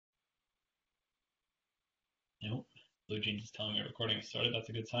Blue Jeans is telling me recording is started. That's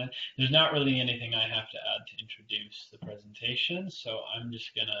a good sign. There's not really anything I have to add to introduce the presentation, so I'm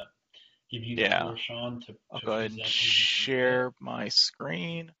just gonna give you the Yeah, floor, Shawn, I'll to go ahead and present everything a bit. share my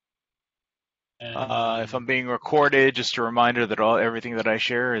screen. And If I'm being recorded, just a reminder that everything that I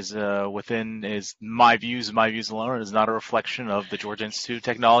share is is my views and my views alone. It is not a reflection of the Georgia Institute of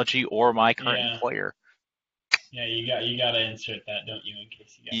Technology or my current yeah, employer. yeah, you gotta insert that, don't you, in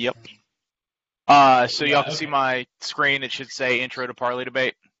case you get Yep. some. But So y'all yeah, can see okay. my screen. It should say Intro to Parley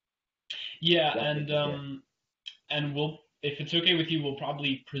Debate. Yeah, and we'll, if it's okay with you, we'll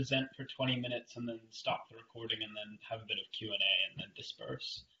probably present for 20 minutes and then stop the recording and then have a bit of Q&A and then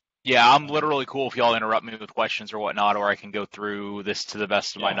disperse. Yeah, I'm Um, literally cool if y'all interrupt me with questions or whatnot, or I can go through this to the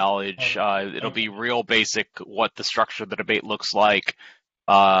best of my yeah. knowledge. Oh, It'll okay. be real basic what the structure of the debate looks like,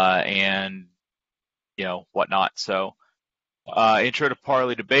 and whatnot. So, Awesome. intro to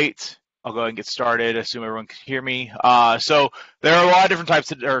Parley Debate. I'll go ahead and get started. I assume everyone can hear me. So there are a lot of different types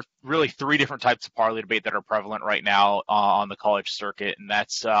there are really three different types of Parley Debate that are prevalent right now on the college circuit, and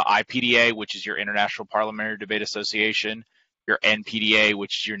that's IPDA, which is your International Parliamentary Debate Association, your NPDA,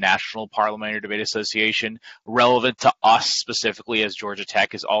 which is your National Parliamentary Debate Association. Relevant to us specifically as Georgia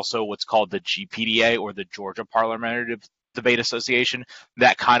Tech is also what's called the GPDA, or the Georgia Parliamentary Debate Association.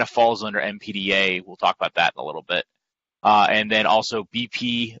 That kind of falls under NPDA. We'll talk about that in a little bit. And then also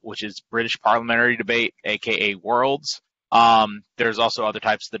BP, which is British Parliamentary Debate, aka Worlds. There's also other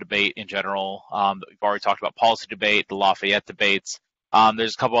types of the debate in general. We've already talked about policy debate, the Lafayette debates.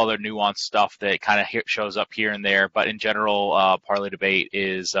 There's a couple other nuanced stuff that kind of shows up here and there, but in general, Parley debate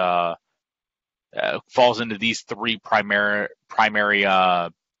falls into these three primary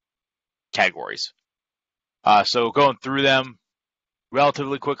categories. So going through them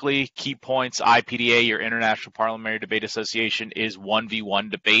relatively quickly, key points: IPDA, your International Parliamentary Debate Association, is 1v1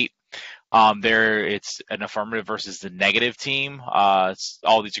 debate. It's an affirmative versus the negative team. All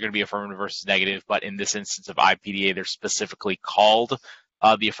these are going to be affirmative versus negative, but in this instance of IPDA, they're specifically called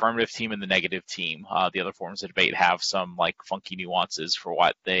the affirmative team and the negative team. The other forms of debate have some funky nuances for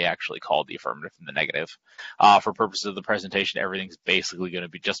what they actually call the affirmative and the negative. For purposes of the presentation, everything's basically going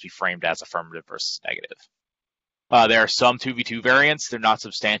to just be framed as affirmative versus negative. There are some 2v2 variants. They're not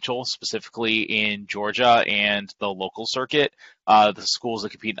substantial, specifically in Georgia and the local circuit. The schools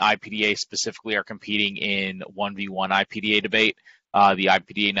that compete in IPDA specifically are competing in 1v1 IPDA debate. The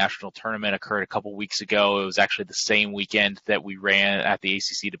IPDA National Tournament occurred a couple weeks ago. It was actually the same weekend that we ran at the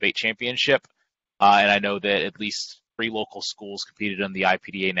ACC Debate Championship. And I know that at least 3 local schools competed in the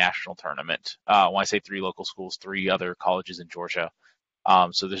IPDA National Tournament. When I say 3 local schools, 3 other colleges in Georgia.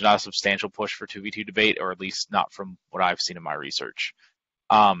 So there's not a substantial push for 2v2 debate, or at least not from what I've seen in my research.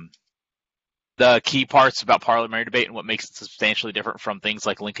 The key parts about parliamentary debate and what makes it substantially different from things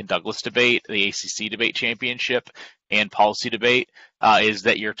like Lincoln Douglas debate, the ACC Debate Championship, and policy debate is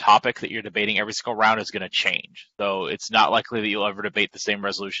that your topic that you're debating every single round is going to change. So it's not likely that you'll ever debate the same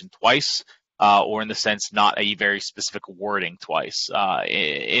resolution twice. Or in the sense, not a very specific wording twice.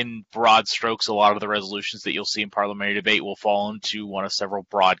 In broad strokes, a lot of the resolutions that you'll see in parliamentary debate will fall into one of several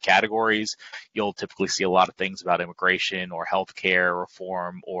broad categories. You'll typically see a lot of things about immigration or healthcare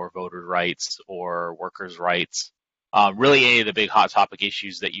reform or voter rights or workers' rights. Really any of the big hot topic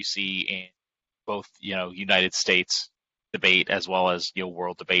issues that you see in both, United States debate as well as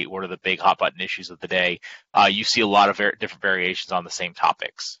world debate. What are the big hot button issues of the day? You see a lot of different variations on the same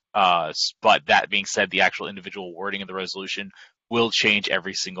topics. But that being said, the actual individual wording of the resolution will change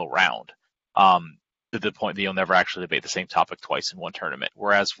every single round. To the point that you'll never actually debate the same topic twice in one tournament.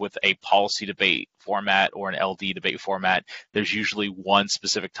 Whereas with a policy debate format or an LD debate format, there's usually one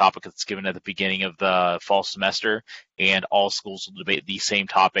specific topic that's given at the beginning of the fall semester, and all schools will debate the same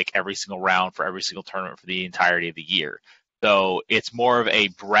topic every single round for every single tournament for the entirety of the year. So it's more of a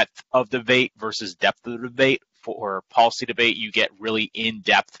breadth of debate versus depth of debate. For policy debate, you get really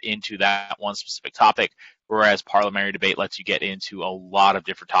in-depth into that one specific topic, whereas parliamentary debate lets you get into a lot of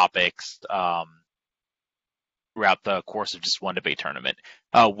different topics throughout the course of just one debate tournament,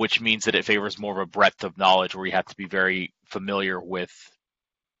 which means that it favors more of a breadth of knowledge where you have to be very familiar with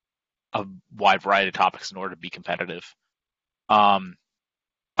a wide variety of topics in order to be competitive.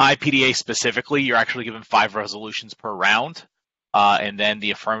 IPDA specifically, you're actually given 5 resolutions per round, and then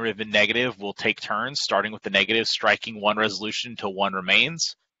the affirmative and negative will take turns, starting with the negative striking one resolution until one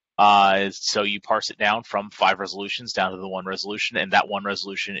remains. So you parse it down from 5 resolutions down to the 1 resolution, and that 1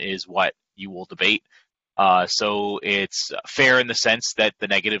 resolution is what you will debate. So it's fair in the sense that the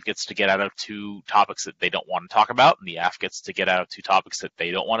negative gets to get out of 2 topics that they don't want to talk about, and the AF gets to get out of 2 topics that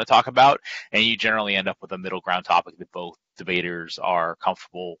they don't want to talk about, and you generally end up with a middle ground topic that both debaters are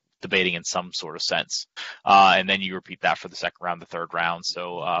comfortable debating in some sort of sense. And then you repeat that for the second round, the third round.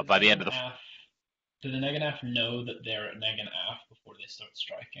 So by the end of do the neg and af know that they're at neg and af before they start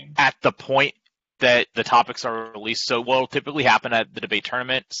striking? At the point that the topics are released, so what will typically happen at the debate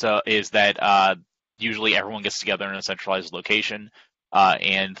tournament is that usually everyone gets together in a centralized location,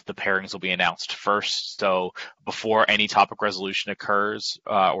 and the pairings will be announced first. So before any topic resolution occurs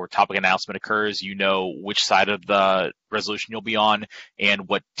or topic announcement occurs, you know which side of the resolution you'll be on and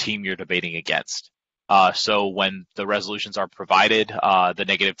what team you're debating against. So when the resolutions are provided, the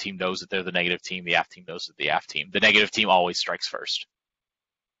negative team knows that they're the negative team, the AF team knows that the AF team. The negative team always strikes first.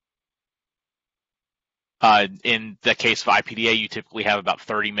 In the case of IPDA, you typically have about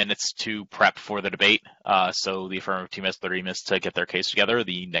 30 minutes to prep for the debate. So the affirmative team has 30 minutes to get their case together.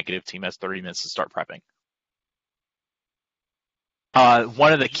 The negative team has 30 minutes to start prepping.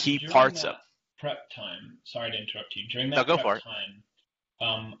 One of the key parts of prep time. Sorry to interrupt you. During that prep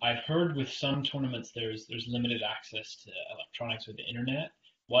time, I've heard with some tournaments there's limited access to electronics or the internet.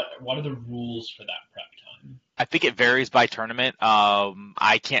 What are the rules for that prep time? I think it varies by tournament.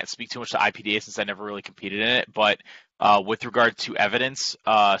 I can't speak too much to IPDA since I never really competed in it, but with regard to evidence,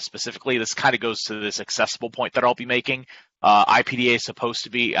 specifically, this kind of goes to this accessible point that I'll be making. IPDA is supposed to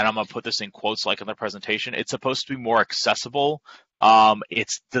be, and I'm going to put this in quotes like in the presentation, it's supposed to be more accessible.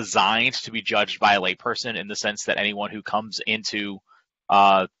 It's designed to be judged by a layperson in the sense that anyone who comes into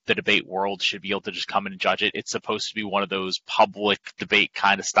the debate world should be able to just come in and judge it. It's supposed to be one of those public debate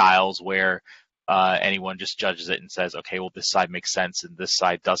kind of styles where anyone just judges it and says, okay, well, this side makes sense and this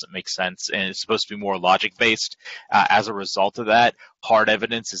side doesn't make sense. And it's supposed to be more logic-based. As a result of that, hard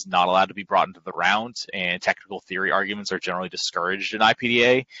evidence is not allowed to be brought into the round, and technical theory arguments are generally discouraged in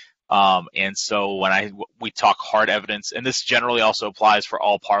IPDA. And so when we talk hard evidence, and this generally also applies for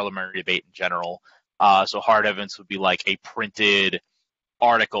all parliamentary debate in general, so hard evidence would be like a printed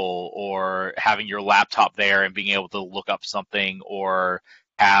article or having your laptop there and being able to look up something, or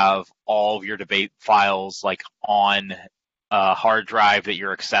have all of your debate files like on a hard drive that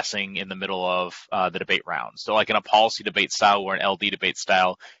you're accessing in the middle of the debate round. So like in a policy debate style or an LD debate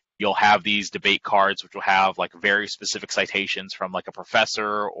style, you'll have these debate cards which will have like very specific citations from like a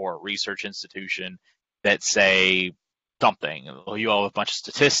professor or a research institution that say something. You'll have a bunch of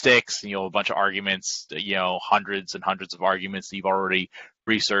statistics, and you'll have a bunch of arguments, hundreds and hundreds of arguments that you've already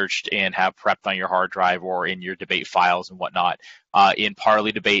researched and have prepped on your hard drive or in your debate files and whatnot. In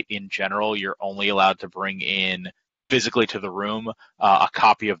Parley debate in general, you're only allowed to bring in physically to the room a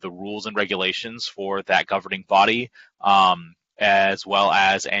copy of the rules and regulations for that governing body, as well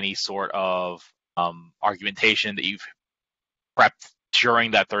as any sort of argumentation that you've prepped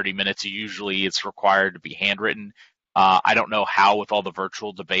during that 30 minutes. Usually it's required to be handwritten. I don't know how with all the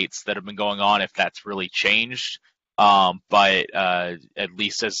virtual debates that have been going on, if that's really changed. But at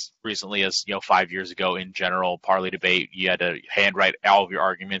least as recently as 5 years ago, in general, Parley debate, you had to handwrite all of your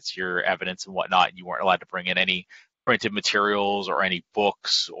arguments, your evidence, and whatnot. And you weren't allowed to bring in any printed materials or any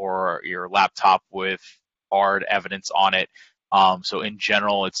books or your laptop with hard evidence on it. So in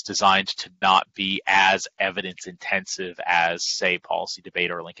general, it's designed to not be as evidence intensive as, say, policy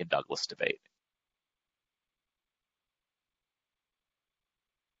debate or Lincoln Douglas debate.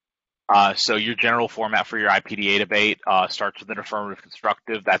 So your general format for your IPDA debate starts with an affirmative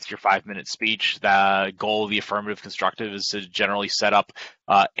constructive. That's your 5-minute speech. The goal of the affirmative constructive is to generally set up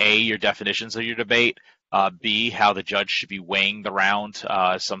A, your definitions of your debate, B, how the judge should be weighing the round,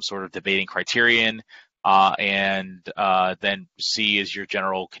 some sort of debating criterion, and then C is your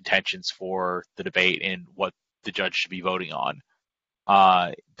general contentions for the debate and what the judge should be voting on.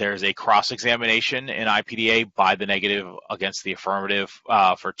 There's a cross-examination in IPDA by the negative against the affirmative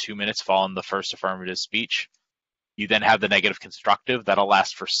for 2 minutes following the first affirmative speech. You then have the negative constructive. That'll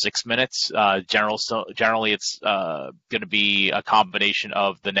last for 6 minutes. Generally, it's going to be a combination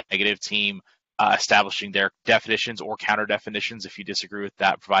of the negative team establishing their definitions or counter definitions if you disagree with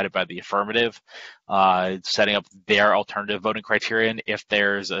that provided by the affirmative, setting up their alternative voting criterion if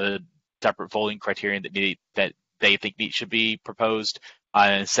there's a separate voting criterion that they think should be proposed,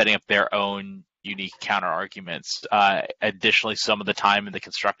 and setting up their own unique counter arguments. Additionally, some of the time in the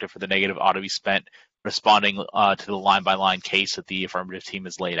constructive for the negative ought to be spent responding to the line-by-line case that the affirmative team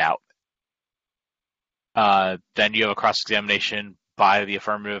has laid out. Then you have a cross-examination by the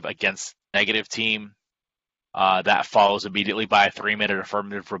affirmative against the negative team. That follows immediately by a 3-minute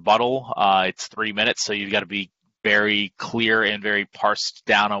affirmative rebuttal. It's 3 minutes, so you've got to be very clear and very parsed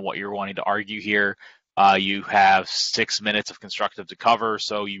down on what you're wanting to argue here. You have 6 minutes of constructive to cover,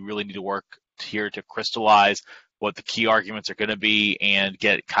 so you really need to work here to crystallize what the key arguments are going to be, and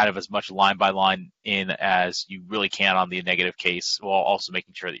get kind of as much line by line in as you really can on the negative case, while also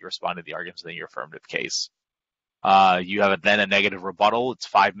making sure that you respond to the arguments in your affirmative case. You have then a negative rebuttal. It's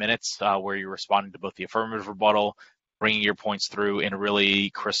 5 minutes where you're responding to both the affirmative rebuttal, bringing your points through, and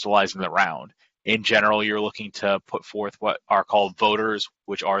really crystallizing the round. In general, you're looking to put forth what are called voters,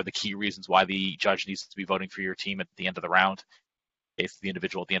 which are the key reasons why the judge needs to be voting for your team at the end of the round. It's the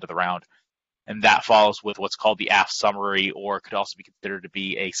individual at the end of the round. And that follows with what's called the AF summary, or could also be considered to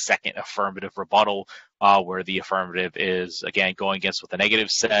be a second affirmative rebuttal, where the affirmative is, again, going against what the negative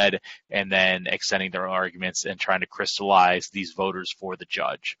said, and then extending their arguments and trying to crystallize these voters for the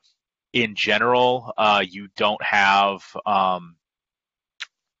judge. In general, you don't have...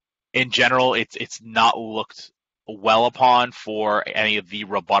 in general, it's not looked well upon for any of the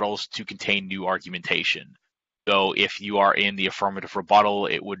rebuttals to contain new argumentation. So if you are in the affirmative rebuttal,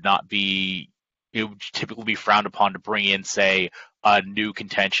 it would typically be frowned upon to bring in, say, a new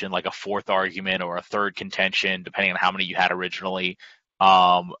contention, like a fourth argument or a third contention, depending on how many you had originally.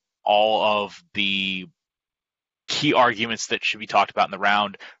 All of the key arguments that should be talked about in the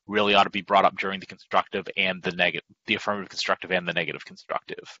round really ought to be brought up during the constructive and the affirmative constructive and the negative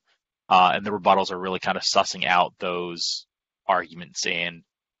constructive. And the rebuttals are really kind of sussing out those arguments and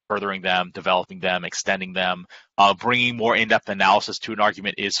furthering them, developing them, extending them. Bringing more in-depth analysis to an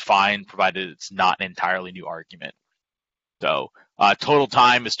argument is fine, provided it's not an entirely new argument. So total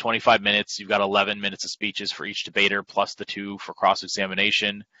time is 25 minutes. You've got 11 minutes of speeches for each debater, plus the 2 for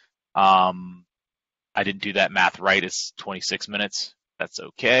cross-examination. I didn't do that math right. It's 26 minutes. That's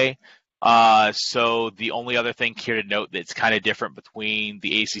okay. So the only other thing here to note that's kind of different between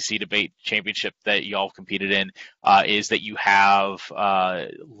the ACC debate championship that y'all competed in is that you have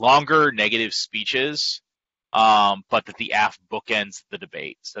longer negative speeches, but that the AF bookends the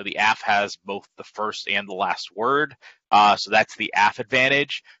debate. So the AF has both the first and the last word. So that's the AF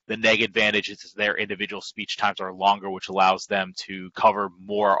advantage. The neg advantage is their individual speech times are longer, which allows them to cover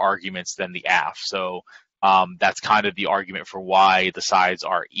more arguments than the AF. So that's kind of the argument for why the sides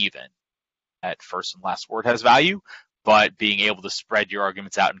are even. At first and last word has value, but being able to spread your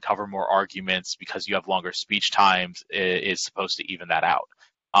arguments out and cover more arguments because you have longer speech times is supposed to even that out.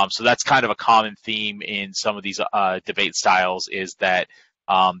 So that's kind of a common theme in some of these debate styles, is that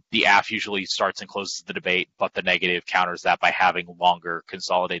the AF usually starts and closes the debate, but the negative counters that by having longer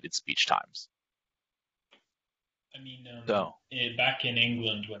consolidated speech times. I mean, back in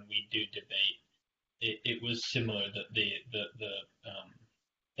England when we do debate, it was similar that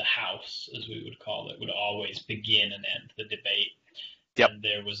the House, as we would call it, would always begin and end the debate. Yep. And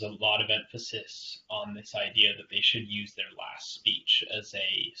there was a lot of emphasis on this idea that they should use their last speech as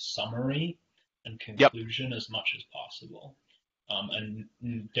a summary and conclusion as much as possible. And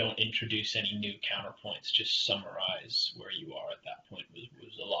don't introduce any new counterpoints, just summarize where you are at that point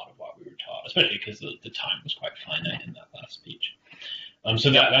was a lot of what we were taught, especially because the time was quite finite in that last speech.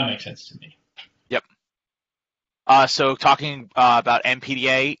 So that makes sense to me. Yep. So talking about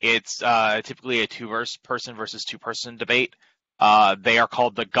MPDA, it's typically a two-person versus two-person debate. They are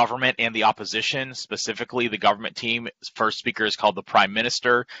called the government and the opposition. Specifically, the government team, first speaker is called the prime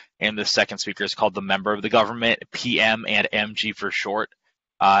minister, and the second speaker is called the member of the government, PM and MG for short.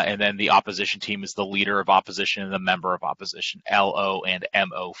 And then the opposition team is the leader of opposition and the member of opposition, LO and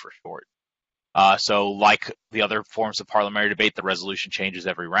MO for short. So like the other forms of parliamentary debate, the resolution changes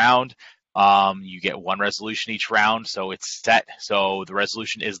every round. You get one resolution each round, so it's set. So the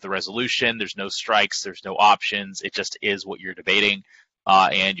resolution is the resolution. There's no strikes. There's no options. It just is what you're debating,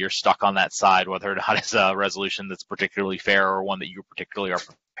 and you're stuck on that side, whether or not it's a resolution that's particularly fair or one that you particularly are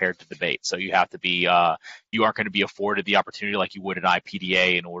prepared to debate. So you have to be, you aren't going to be afforded the opportunity like you would in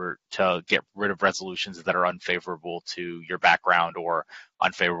IPDA in order to get rid of resolutions that are unfavorable to your background or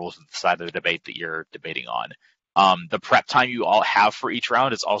unfavorable to the side of the debate that you're debating on. The prep time you all have for each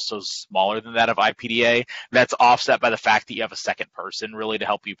round is also smaller than that of IPDA. That's offset by the fact that you have a second person really to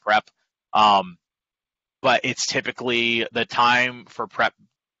help you prep. But it's typically, the time for prep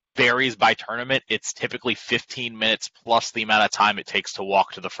varies by tournament. It's typically 15 minutes plus the amount of time it takes to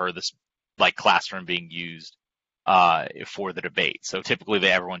walk to the furthest classroom being used for the debate. So typically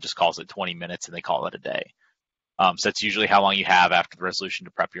everyone just calls it 20 minutes and they call it a day. So that's usually how long you have after the resolution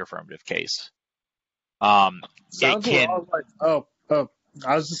to prep your affirmative case. Sounds a lot like,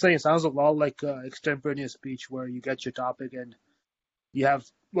 I was just saying, it sounds a lot like extemporaneous speech where you get your topic and you have,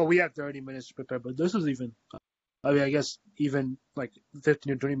 we have 30 minutes to prepare, but this is even, I guess even like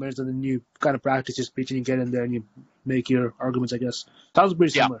 15 or 20 minutes, and then you kind of practice your speech and you get in there and you make your arguments, I guess. Sounds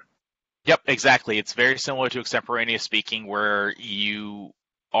pretty similar. Yep, exactly. It's very similar to extemporaneous speaking, where you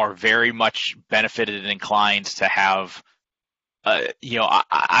are very much benefited and inclined to have,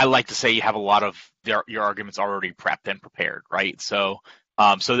 I like to say you have a lot of your arguments already prepped and prepared, right? So,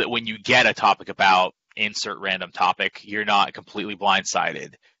 so that when you get a topic about insert random topic, you're not completely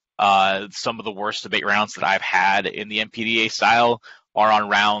blindsided. Some of the worst debate rounds that I've had in the MPDA style are on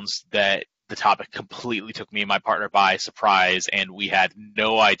rounds that the topic completely took me and my partner by surprise, and we had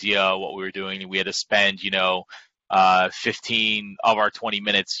no idea what we were doing, and we had to spend, 15 of our 20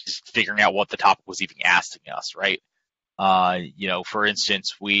 minutes just figuring out what the topic was even asking us, right? For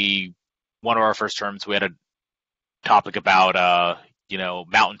instance, one of our first terms, we had a topic about,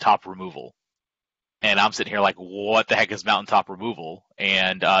 mountaintop removal. And I'm sitting here like, what the heck is mountaintop removal?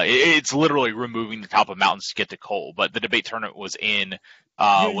 And it's literally removing the top of mountains to get to coal. But the debate tournament was in,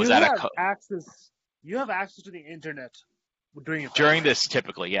 you have access to the internet during this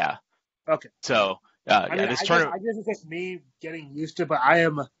typically, yeah. Okay. So, this tournament. I guess it's just me getting used to, but I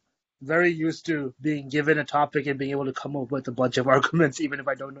am very used to being given a topic and being able to come up with a bunch of arguments, even if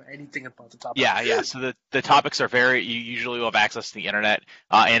I don't know anything about the topic. Yeah. So the topics are you usually will have access to the internet.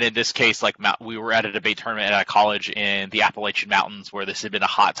 And in this case, like we were at a debate tournament at a college in the Appalachian Mountains where this had been a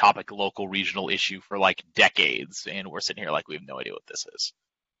hot topic, local regional issue for like decades. And we're sitting here like, we have no idea what this is.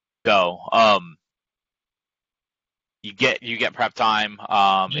 So, you get prep time.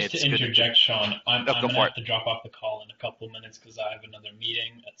 Just to interject, Shawn, I'm going to have to drop off the call in a couple of minutes because I have another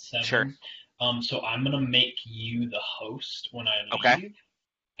meeting at 7. Sure. So I'm going to make you the host when I leave. Okay.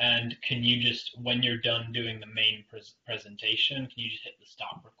 And can you just, when you're done doing the main presentation, can you just hit the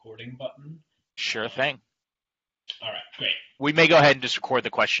stop recording button? Sure thing. All right, great. We may go ahead and just record the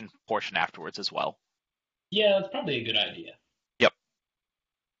question portion afterwards as well. Yeah, that's probably a good idea. Yep.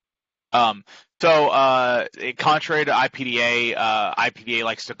 Contrary to IPDA, IPDA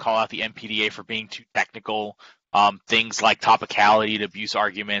likes to call out the MPDA for being too technical. Things like topicality and abuse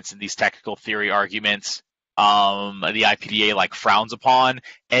arguments and these technical theory arguments, the IPDA frowns upon.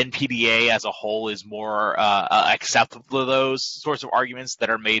 NPDA as a whole is more acceptable to those sorts of arguments that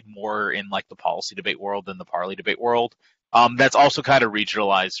are made more in the policy debate world than the parley debate world. That's also kind of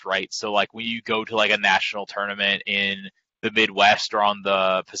regionalized, right? So when you go to a national tournament in the Midwest or on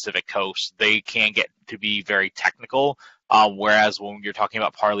the Pacific Coast, they can get to be very technical. Whereas when you're talking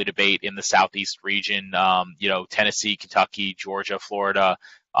about parley debate in the Southeast region, Tennessee, Kentucky, Georgia, Florida,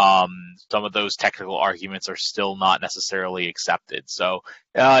 some of those technical arguments are still not necessarily accepted. So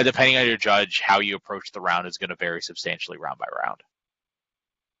depending on your judge, how you approach the round is going to vary substantially round by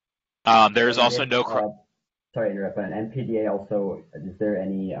round. There is also no... Sorry to interrupt, but an MPDA also, is there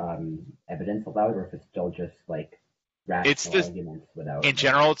any evidence allowed, or if it's still just arguments without... In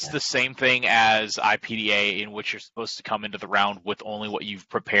general, it's the same thing as IPDA, in which you're supposed to come into the round with only what you've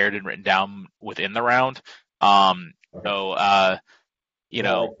prepared and written down within the round. Okay. So,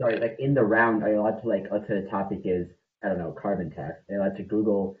 in the round, are you allowed to, let's say the topic is, I don't know, carbon tax. Are you allowed to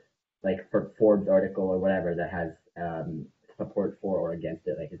Google, for Forbes article or whatever that has support for or against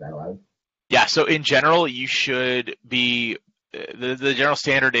it? Is that allowed? Yeah, so in general, you should be... The general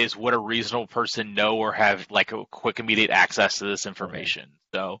standard is, would a reasonable person know or have a quick immediate access to this information?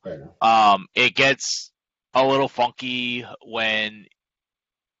 So it gets a little funky when,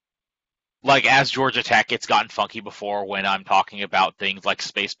 as Georgia Tech, it's gotten funky before when I'm talking about things like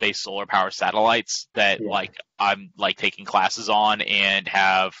space-based solar power satellites that I'm taking classes on and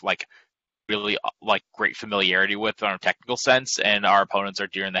have really great familiarity with on a technical sense, and our opponents are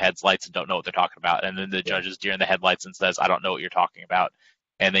deer in the headlights and don't know what they're talking about, and then the judge is deer in the headlights and says, I don't know what you're talking about,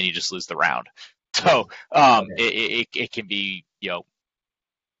 and then you just lose the round. So it can be,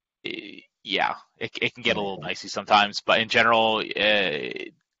 it can get a little dicey sometimes, but in general,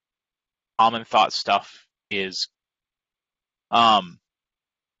 common thought stuff is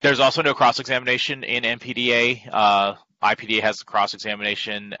there's also no cross-examination in MPDA. IPDA has the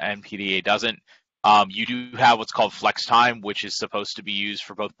cross-examination, NPDA doesn't. You do have what's called flex time, which is supposed to be used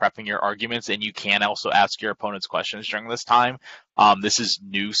for both prepping your arguments, and you can also ask your opponents questions during this time. This is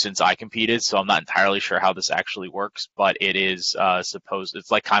new since I competed, so I'm not entirely sure how this actually works, but it is supposed, it's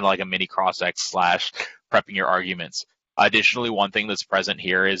kind of like a mini cross-ex / prepping your arguments. Additionally, one thing that's present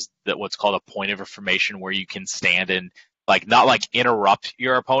here is that what's called a point of information, where you can stand and not interrupt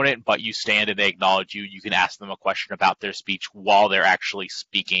your opponent, but you stand and they acknowledge you. You can ask them a question about their speech while they're actually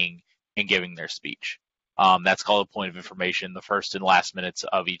speaking and giving their speech. That's called a point of information. The first and last minutes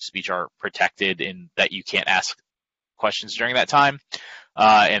of each speech are protected in that you can't ask questions during that time.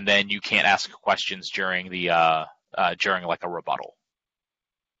 And then you can't ask questions during the during a rebuttal.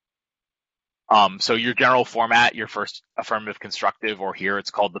 So your general format, your first affirmative constructive, or here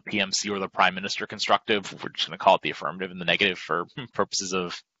it's called the PMC or the Prime Minister constructive. We're just going to call it the affirmative and the negative for purposes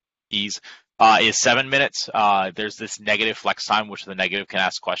of ease. Is 7 minutes. There's this negative flex time, which the negative can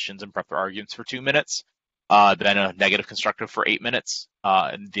ask questions and prep their arguments for 2 minutes. Then a negative constructive for 8 minutes.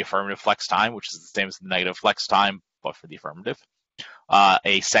 And the affirmative flex time, which is the same as the negative flex time, but for the affirmative.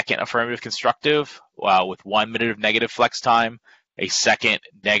 A second affirmative constructive with 1 minute of negative flex time. A second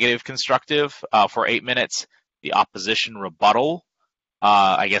negative constructive for 8 minutes. The opposition rebuttal.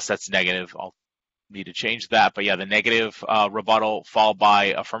 I guess that's negative. I'll need to change that. But yeah, the negative rebuttal followed by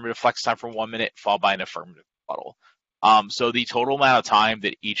affirmative flex time for 1 minute, followed by an affirmative rebuttal. So the total amount of time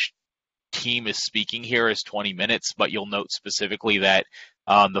that each team is speaking here is 20 minutes, but you'll note specifically that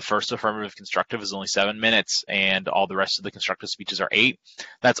the first affirmative constructive is only 7 minutes and all the rest of the constructive speeches are 8.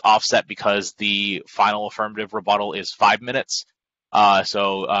 That's offset because the final affirmative rebuttal is 5 minutes.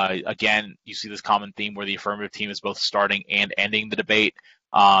 Again, you see this common theme where the affirmative team is both starting and ending the debate,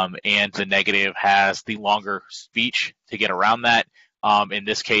 and the negative has the longer speech to get around that. In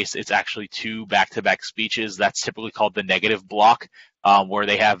this case, it's actually 2 back-to-back speeches. That's typically called the negative block, where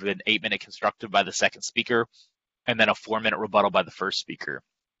they have an 8-minute constructive by the second speaker, and then a 4-minute rebuttal by the first speaker.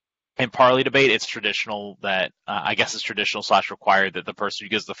 In Parley debate, it's traditional that, I guess it's traditional / required that the person who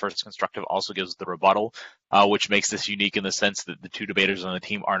gives the first constructive also gives the rebuttal, which makes this unique in the sense that the 2 debaters on the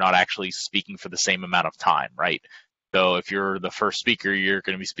team are not actually speaking for the same amount of time, right? So if you're the first speaker, you're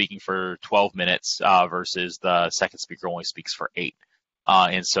going to be speaking for 12 minutes versus the second speaker only speaks for 8.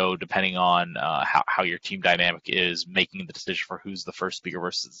 And so depending on how your team dynamic is, making the decision for who's the first speaker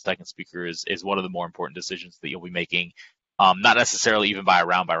versus the second speaker is one of the more important decisions that you'll be making. Not necessarily even by a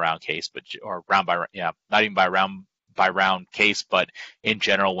round case, but not even by round case, but in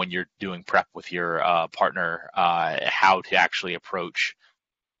general when you're doing prep with your partner, how to actually approach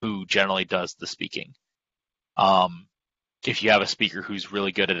who generally does the speaking. If you have a speaker who's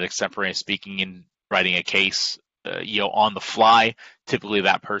really good at extemporaneous speaking and writing a case, on the fly, typically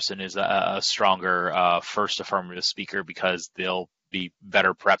that person is a stronger first affirmative speaker because they'll be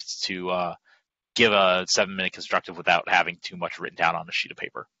better prepped to give a 7-minute constructive without having too much written down on a sheet of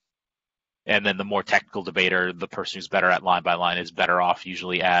paper. And then the more technical debater, the person who's better at line by line, is better off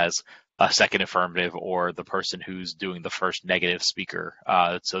usually as a second affirmative or the person who's doing the first negative speaker,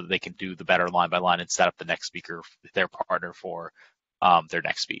 so that they can do the better line by line and set up the next speaker, their partner, for their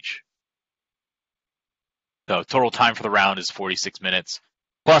next speech. So total time for the round is 46 minutes,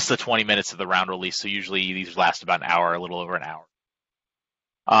 plus the 20 minutes of the round release. So usually these last about an hour, a little over an hour.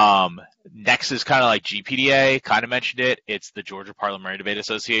 Next is kind of like GPDA, kind of mentioned it. It's the Georgia Parliamentary Debate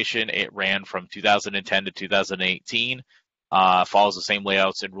Association. It ran from 2010 to 2018. Follows the same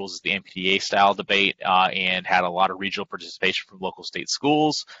layouts and rules as the MPDA style debate, and had a lot of regional participation from local state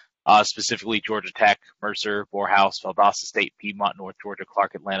schools, specifically Georgia Tech, Mercer, Morehouse, Valdosta State, Piedmont, North Georgia,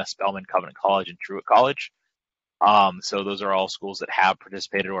 Clark, Atlanta, Spelman, Covenant College, and Truett College. So those are all schools that have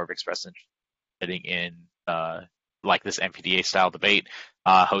participated or have expressed interest in like this MPDA style debate.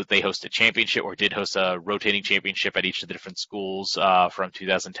 They host a championship, or did host a rotating championship at each of the different schools from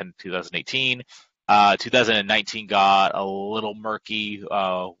 2010 to 2018. 2019 got a little murky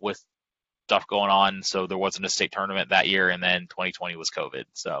with stuff going on, so there wasn't a state tournament that year, and then 2020 was COVID.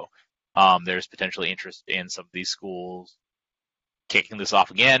 So there's potentially interest in some of these schools kicking this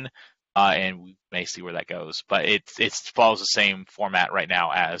off again, and we may see where that goes. But it follows the same format right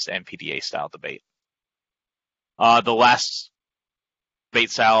now as MPDA style debate. The last debate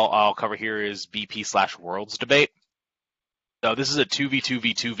style I'll cover here is BP/Worlds debate. So this is a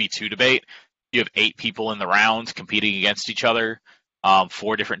 2v2v2v2 debate. You have 8 people in the round competing against each other,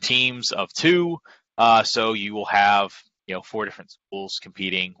 4 different teams of 2. So you will have 4 different schools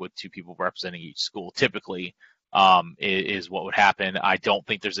competing with 2 people representing each school. Typically, is what would happen. I don't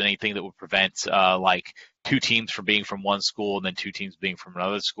think there's anything that would prevent like 2 teams from being from one school and then 2 teams being from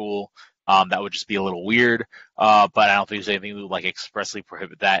another school. That would just be a little weird, but I don't think there's anything that would like expressly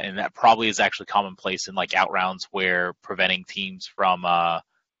prohibit that, and that probably is actually commonplace in like out rounds where preventing teams from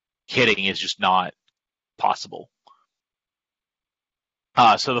hitting is just not possible.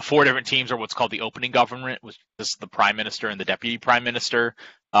 So the 4 different teams are what's called the opening government, which is the prime minister and the deputy prime minister,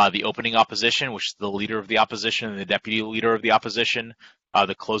 the opening opposition, which is the leader of the opposition and the deputy leader of the opposition,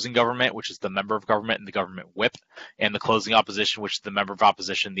 the closing government, which is the member of government and the government whip, and the closing opposition, which is the member of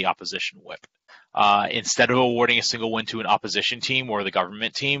opposition, the opposition whip. Instead of awarding a single win to an opposition team or the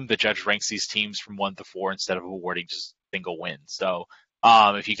government team, the judge ranks these teams from 1 to 4 instead of awarding just a single win. So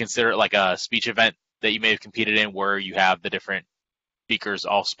if you consider it like a speech event that you may have competed in where you have the different speakers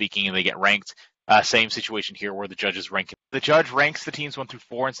all speaking and they get ranked, Same situation here where the judge ranks the teams 1 through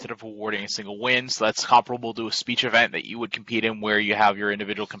 4 instead of awarding a single win. So that's comparable to a speech event that you would compete in where you have your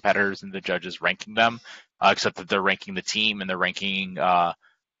individual competitors and the judges ranking them, except that they're ranking the team and they're ranking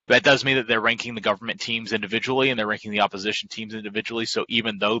that does mean that they're ranking the government teams individually and they're ranking the opposition teams individually. So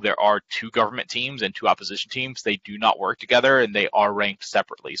even though there are 2 government teams and 2 opposition teams, they do not work together and they are ranked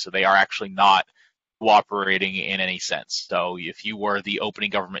separately. So they are actually not cooperating in any sense. So if you were the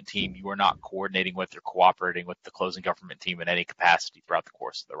opening government team, you are not coordinating with or cooperating with the closing government team in any capacity throughout the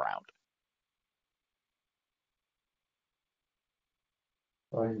course of the round.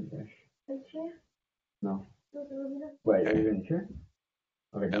 No. Wait, are you in sure?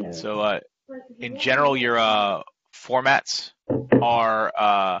 Okay, yeah. So in general, your formats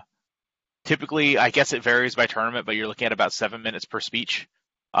are typically, I guess it varies by tournament, but you're looking at about 7 minutes per speech.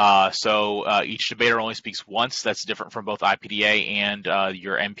 So each debater only speaks once. That's different from both IPDA and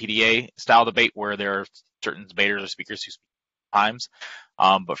your MPDA style debate, where there are certain debaters or speakers who speak times.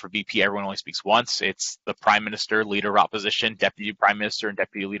 But for BP, everyone only speaks once. It's the Prime Minister, Leader of Opposition, Deputy Prime Minister, and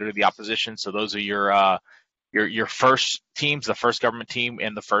Deputy Leader of the Opposition. So those are your first teams, the first government team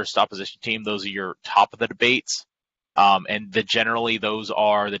and the first opposition team. Those are your top of the debates. And generally those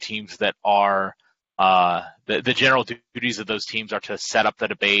are the teams that are the general duties of those teams are to set up the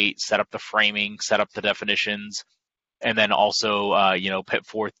debate, set up the framing, set up the definitions, and then also, put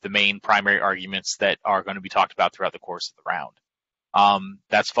forth the main primary arguments that are going to be talked about throughout the course of the round.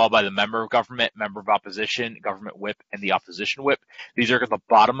 That's followed by the member of government, member of opposition, government whip, and the opposition whip. These are at the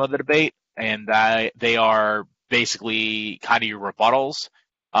bottom of the debate, and they are basically kind of your rebuttals.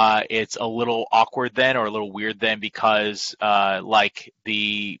 It's a little awkward then, or a little weird then, because like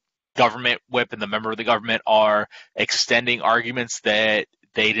the government whip and the member of the government are extending arguments that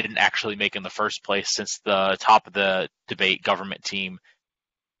they didn't actually make in the first place, since the top of the debate government team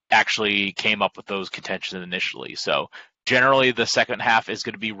actually came up with those contentions initially. So generally the second half is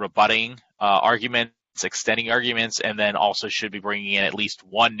going to be rebutting arguments, extending arguments, and then also should be bringing in at least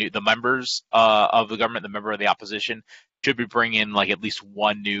one new, the members of the government, the member of the opposition should be bringing in like at least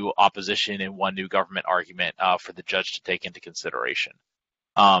one new opposition and one new government argument for the judge to take into consideration.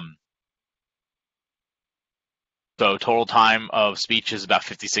 So total time of speech is about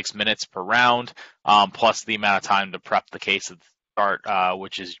 56 minutes per round, plus the amount of time to prep the case at the start,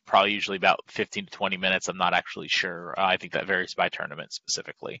 which is probably usually about 15 to 20 minutes. I'm not actually sure. I think that varies by tournament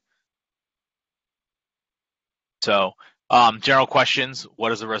specifically. So general questions,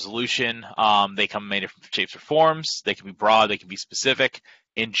 what is a resolution? They come in many different shapes or forms. They can be broad, they can be specific.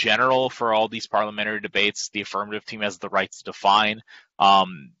 In general, for all these parliamentary debates, the affirmative team has the right to define.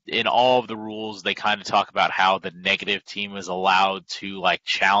 In all of the rules, they kind of talk about how the negative team is allowed to like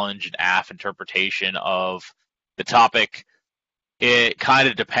challenge an AF interpretation of the topic. It kind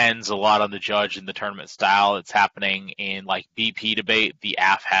of depends a lot on the judge and the tournament style. It's happening in like BP debate. The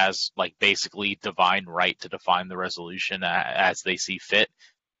AF has like basically divine right to define the resolution as they see fit.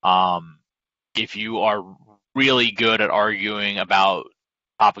 If you are really good at arguing about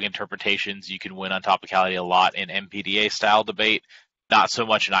topic interpretations, you can win on topicality a lot in MPDA style debate. Not so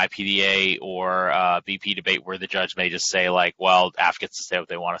much in IPDA or BP debate, where the judge may just say like, well, AF gets to say what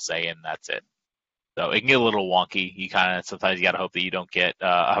they want to say and that's it. So it can get a little wonky. Sometimes you got to hope that you don't get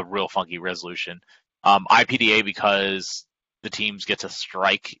a real funky resolution. IPDA, because the teams get to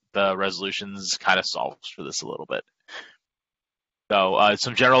strike the resolutions, kind of solves for this a little bit. So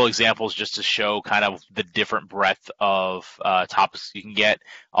some general examples just to show kind of the different breadth of topics you can get.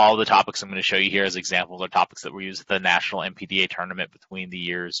 All the topics I'm going to show you here as examples are topics that were used at the National MPDA tournament between the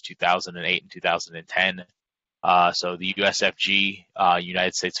years 2008 and 2010. So the USFG,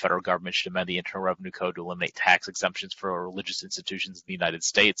 United States federal government, should amend the Internal Revenue Code to eliminate tax exemptions for religious institutions in the United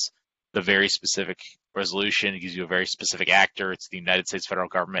States. The very specific resolution gives you a very specific actor. It's the United States federal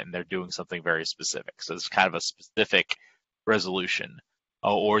government, and they're doing something very specific. So it's kind of a specific resolution.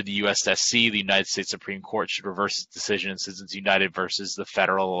 Or the USSC, the United States Supreme Court, should reverse its decision in Citizens United versus the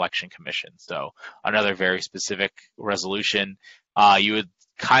Federal Election Commission. So another very specific resolution. You would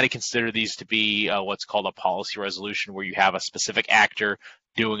kind of consider these to be what's called a policy resolution, where you have a specific actor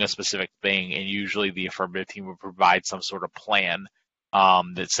doing a specific thing, and usually the affirmative team will provide some sort of plan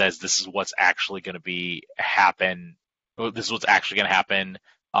that says this is what's actually going to happen. This is what's actually going to happen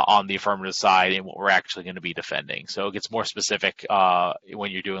on the affirmative side and what we're actually going to be defending. So it gets more specific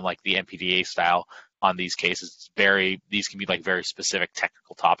when you're doing like the MPDA style on these cases. These can be like very specific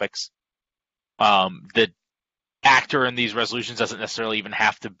technical topics. The actor in these resolutions doesn't necessarily even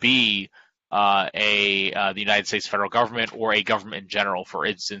have to be the United States federal government or a government in general. For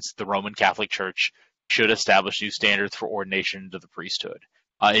instance, the Roman Catholic Church should establish new standards for ordination into the priesthood.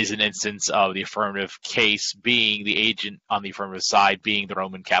 is an instance of the affirmative case being the agent on the affirmative side being the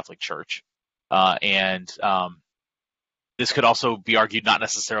Roman Catholic Church. This could also be argued not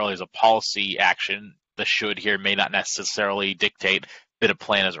necessarily as a policy action. The should here may not necessarily dictate that a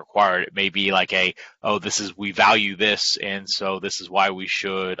plan is required. It may be like we value this, and so this is why we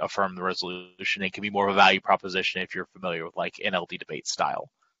should affirm the resolution. It can be more of a value proposition if you're familiar with like NLD debate style.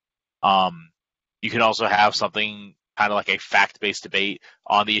 You can also have something kind of like a fact-based debate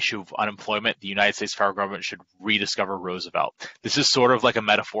on the issue of unemployment. The United States federal government should rediscover Roosevelt. This is sort of like a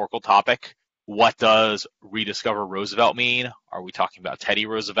metaphorical topic. What does rediscover Roosevelt mean? Are we talking about Teddy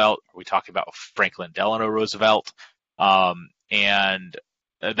Roosevelt? Are we talking about Franklin Delano Roosevelt? And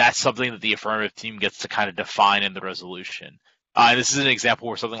that's something that the affirmative team gets to kind of define in the resolution. This is an example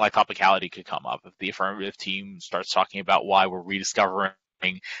where something like topicality could come up. If the affirmative team starts talking about why we're rediscovering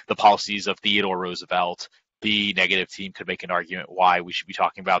the policies of Theodore Roosevelt, the negative team could make an argument why we should be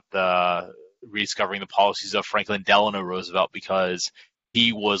talking about rediscovering the policies of Franklin Delano Roosevelt, because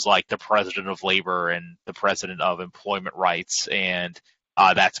he was like the president of labor and the president of employment rights, and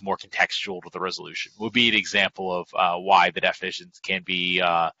that's more contextual to the resolution. Would be an example of why the definitions can be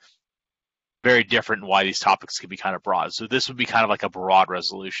very different and why these topics can be kind of broad. So this would be kind of like a broad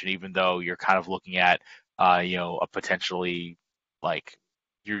resolution, even though you're kind of looking at a potentially like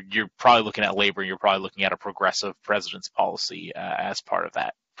you're probably looking at labor, and you're probably looking at a progressive president's policy as part of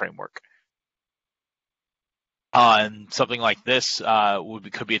that framework. And something like this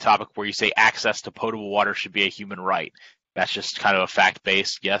could be a topic where you say access to potable water should be a human right. That's just kind of a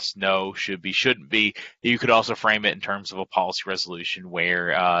fact-based yes, no, should be, shouldn't be. You could also frame it in terms of a policy resolution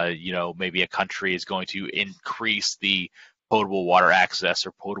where, maybe a country is going to increase the potable water access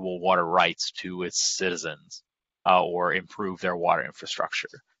or potable water rights to its citizens or improve their water infrastructure.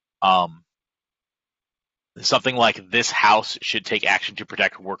 Something like this House should take action to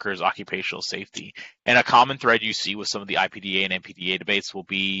protect workers' occupational safety. And a common thread you see with some of the IPDA and MPDA debates will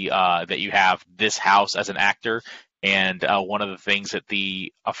be that you have this House as an actor. And one of the things that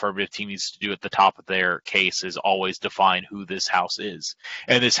the affirmative team needs to do at the top of their case is always define who this House is.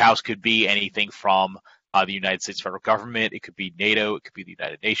 And this House could be anything from the United States federal government. It could be NATO. It could be the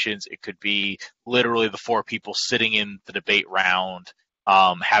United Nations. It could be literally the four people sitting in the debate round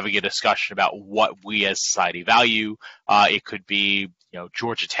having a discussion about what we as society value. It could be,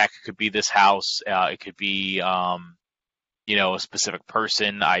 Georgia Tech could be this House. It could be, a specific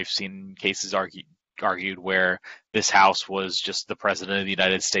person. I've seen cases argued where this House was just the president of the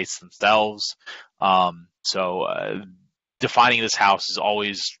United States themselves. So defining this House is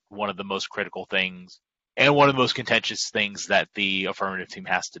always one of the most critical things and one of the most contentious things that the affirmative team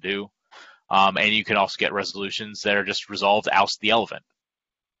has to do. And you can also get resolutions that are just resolved, oust the elephant.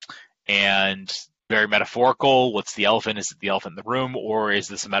 And very metaphorical. What's the elephant? Is it the elephant in the room, or is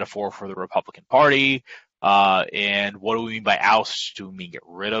this a metaphor for the Republican Party? And what do we mean by oust? Do we mean get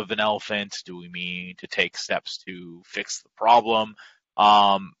rid of an elephant? Do we mean to take steps to fix the problem?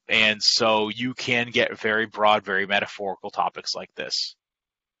 And so you can get very broad, very metaphorical topics like this.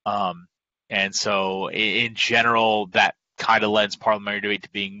 And so in general, that kind of lends parliamentary debate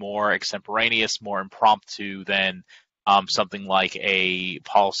to being more extemporaneous, more impromptu than something like a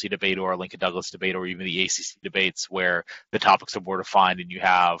policy debate or a Lincoln Douglas debate or even the ACC debates where the topics are more defined and you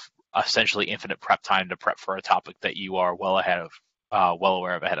have essentially infinite prep time to prep for a topic that you are well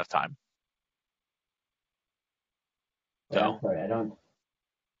aware of ahead of time. I'm sorry. I'm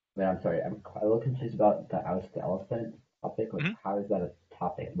a little confused about the oust the elephant topic. Like, How is that a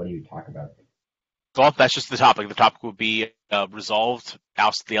topic? What do you talk about? Well, that's just the topic. The topic would be resolved,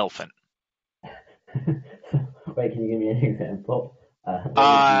 oust the elephant. Wait, can you give me an example?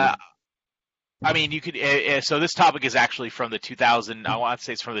 You could. So this topic is actually from the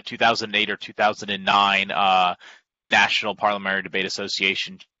 2008 or 2009 National Parliamentary Debate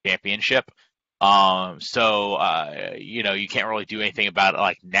Association Championship. You can't really do anything about it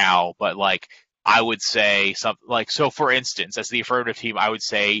like now, but like I would say something like, so for instance, as the affirmative team, I would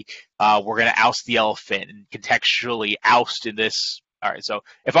say we're going to oust the elephant and contextually oust in this. All right, so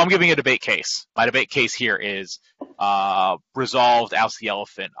if I'm giving a debate case, my debate case here is resolved, oust the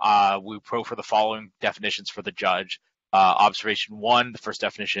elephant. We pro for the following definitions for the judge. Observation 1, the first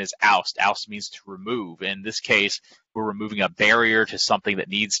definition is oust. Oust means to remove. In this case, we're removing a barrier to something that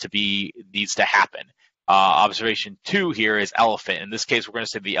needs to happen. Observation 2 here is elephant. In this case, we're going to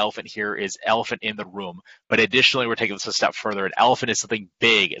say the elephant here is elephant in the room. But additionally, we're taking this a step further. An elephant is something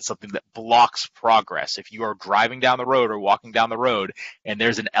big. It's something that blocks progress. If you are driving down the road or walking down the road and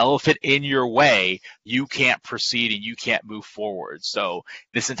there's an elephant in your way, you can't proceed and you can't move forward. So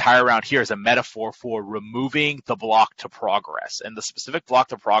this entire round here is a metaphor for removing the block to progress. And the specific block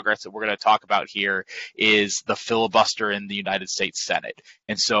to progress that we're going to talk about here is the filibuster in the United States Senate.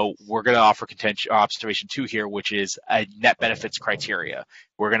 And so we're going to offer observation 2 here, which is a net benefits criteria.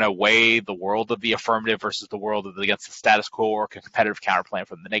 We're going to weigh the world of the affirmative versus the world of against the status quo or competitive counterplan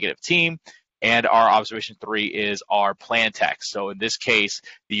from the negative team. And our observation 3 is our plan text. So in this case,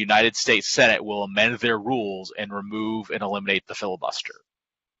 the United States Senate will amend their rules and remove and eliminate the filibuster.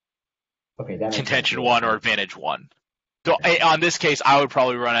 Okay, contention 1 or advantage 1. So on this case, I would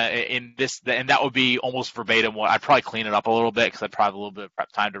probably run in this, and that would be almost verbatim. I'd probably clean it up a little bit because I'd probably have a little bit of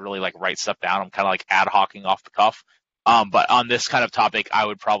prep time to really like write stuff down. I'm kind of like ad hocing off the cuff. But on this kind of topic, I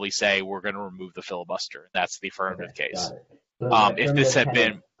would probably say we're going to remove the filibuster. That's the affirmative case. So if this had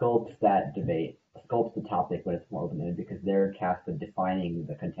been sculpts that debate, sculpts the topic when it's more open-ended because they're tasked with defining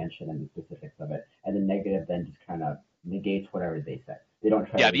the contention and the specifics of it, and the negative then just kind of negates whatever they say. They don't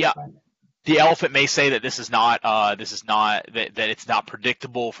try to define it. The elephant may say that that it's not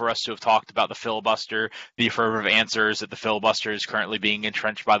predictable for us to have talked about the filibuster. The affirmative answer is that the filibuster is currently being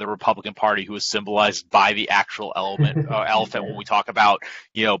entrenched by the Republican Party, who is symbolized by the actual elephant when we talk about,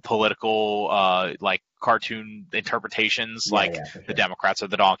 political, like cartoon interpretations, the Democrats are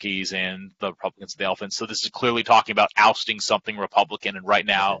the donkeys and the Republicans are the elephants. So this is clearly talking about ousting something Republican, and right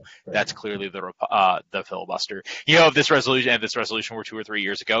now that's clearly the filibuster. If this resolution were 2 or 3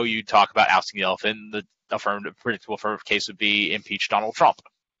 years ago, you'd talk about ousting the elephant. The predictable affirmative case would be impeach Donald Trump.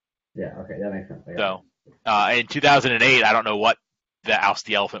 Yeah, okay, that makes sense. So in 2008, I don't know what the oust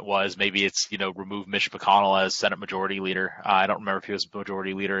the elephant was. Maybe it's, remove Mitch McConnell as Senate Majority Leader. I don't remember if he was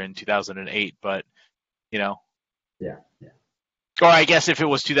Majority Leader in 2008, but Yeah. Or I guess if it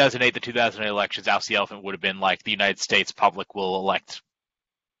was 2008, the 2008 elections, oust the elephant would have been like the United States public will elect,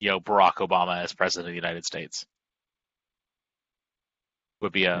 Barack Obama as president of the United States.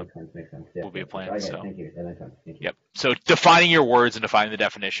 Would be a makes sense. Yeah. Would be a plan. Thank you. That makes sense. Thank you. Yep. So defining your words and defining the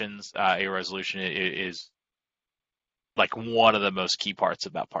definitions, a resolution is like one of the most key parts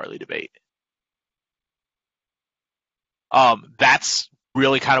about Parley debate. That's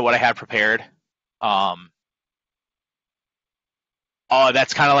really kind of what I had prepared.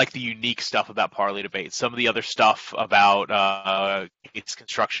 That's kind of like the unique stuff about Parley debate. Some of the other stuff about its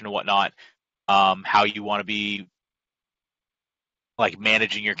construction and whatnot, how you want to be like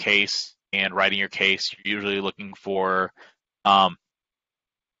managing your case and writing your case. You're usually looking for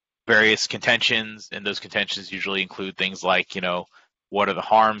various contentions, and those contentions usually include things like, what are the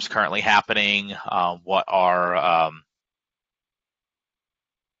harms currently happening?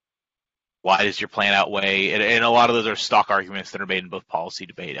 Why does your plan outweigh? And a lot of those are stock arguments that are made in both policy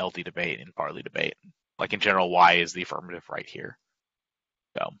debate, LD debate, and Parley debate. Like in general, why is the affirmative right here?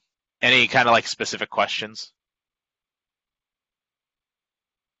 So, any kind of like specific questions?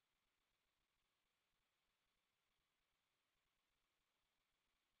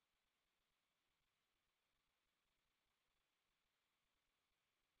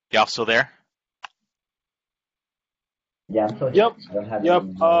 Y'all still there? Yeah, I'm still here. Yep.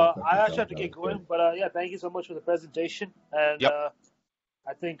 I actually have to get going, but thank you so much for the presentation, and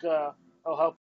I think I'll help